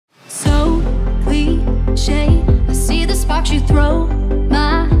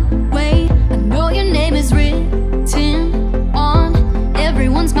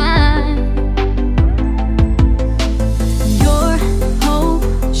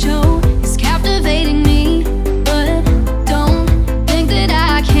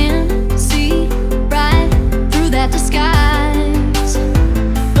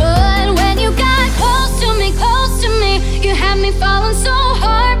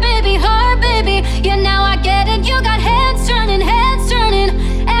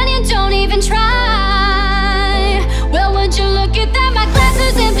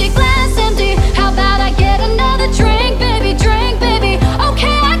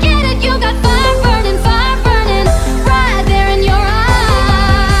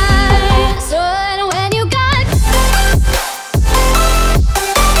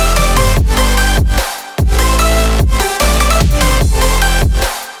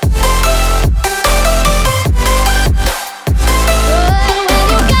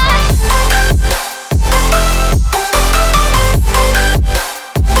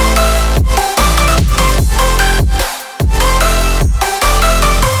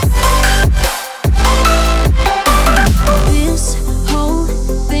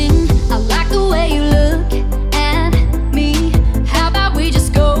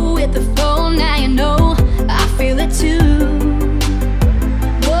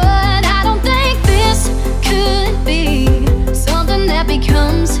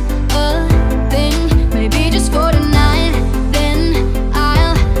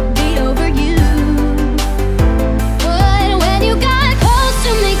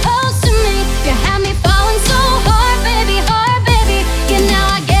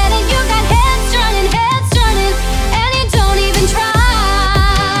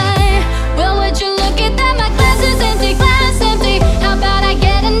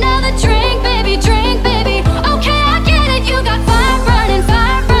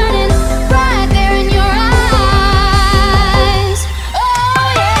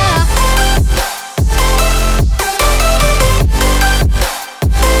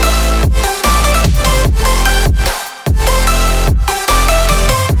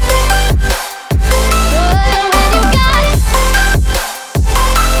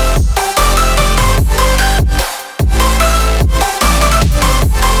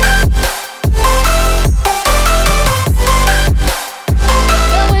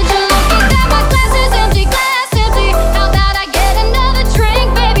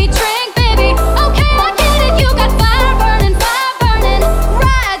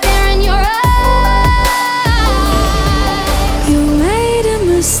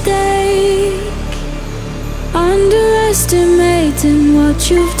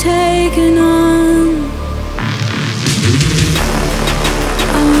you've taken on.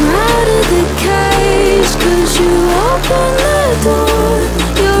 I'm out of the cage, 'cause you opened the door.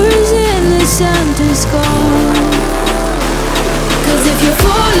 You're as innocent as gold. 'Cause if you're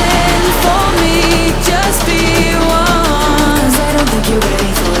falling for me, just be one. 'Cause I don't think you're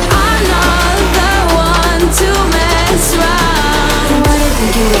ready for it. I'm not the one to mess around. No, I don't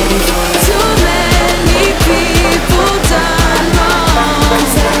think you're ready for it. Too many people done wrong.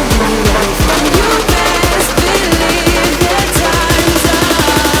 'Cause I don't think you're ready for it. You best believe that time's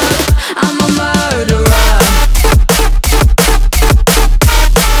up. I'm a murderer.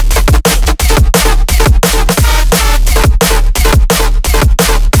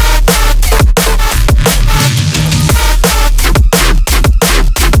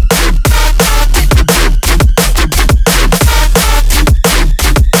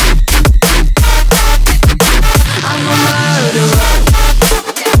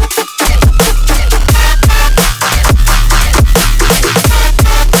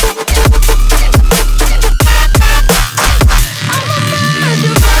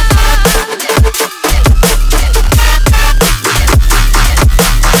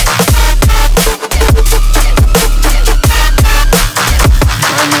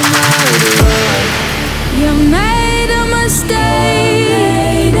 You made a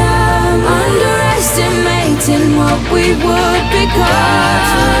mistake, underestimating what we would become.